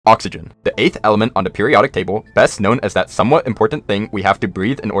Oxygen, the 8th element on the periodic table, best known as that somewhat important thing we have to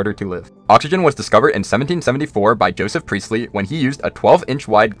breathe in order to live. Oxygen was discovered in 1774 by Joseph Priestley when he used a 12-inch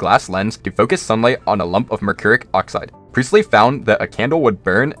wide glass lens to focus sunlight on a lump of mercuric oxide. Priestley found that a candle would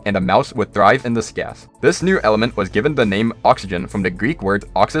burn and a mouse would thrive in this gas. This new element was given the name oxygen from the Greek words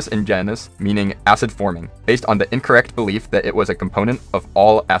oxys and genus, meaning acid forming, based on the incorrect belief that it was a component of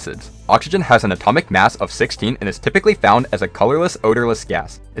all acids. Oxygen has an atomic mass of 16 and is typically found as a colorless, odorless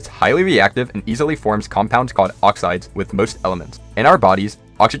gas. It's highly reactive and easily forms compounds called oxides with most elements. In our bodies,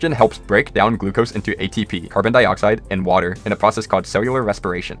 oxygen helps break down glucose into ATP, carbon dioxide, and water in a process called cellular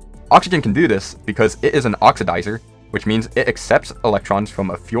respiration. Oxygen can do this because it is an oxidizer, which means it accepts electrons from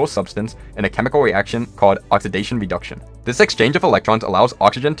a fuel substance in a chemical reaction called oxidation reduction. This exchange of electrons allows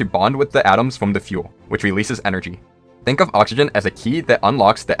oxygen to bond with the atoms from the fuel, which releases energy. Think of oxygen as a key that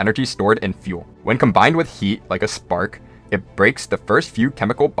unlocks the energy stored in fuel. When combined with heat, like a spark, it breaks the first few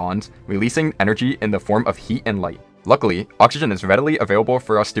chemical bonds, releasing energy in the form of heat and light. Luckily, oxygen is readily available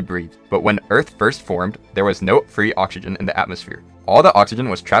for us to breathe, but when Earth first formed, there was no free oxygen in the atmosphere. All the oxygen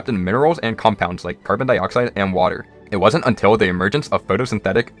was trapped in minerals and compounds like carbon dioxide and water. It wasn't until the emergence of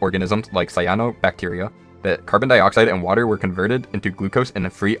photosynthetic organisms like cyanobacteria that carbon dioxide and water were converted into glucose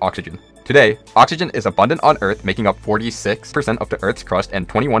and free oxygen. Today, oxygen is abundant on Earth, making up 46% of the Earth's crust and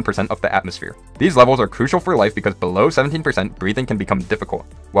 21% of the atmosphere. These levels are crucial for life because below 17% breathing can become difficult,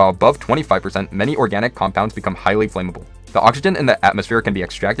 while above 25% many organic compounds become highly flammable. The oxygen in the atmosphere can be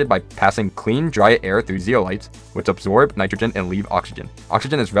extracted by passing clean, dry air through zeolites, which absorb nitrogen and leave oxygen.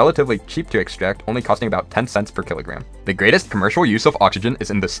 Oxygen is relatively cheap to extract, only costing about 10 cents per kilogram. The greatest commercial use of oxygen is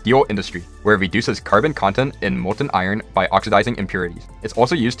in the steel industry, where it reduces carbon content in molten iron by oxidizing impurities. It's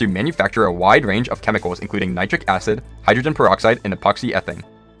also used to manufacture a wide range of chemicals including nitric acid, hydrogen peroxide, and epoxy ethane,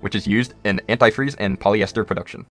 which is used in antifreeze and polyester production.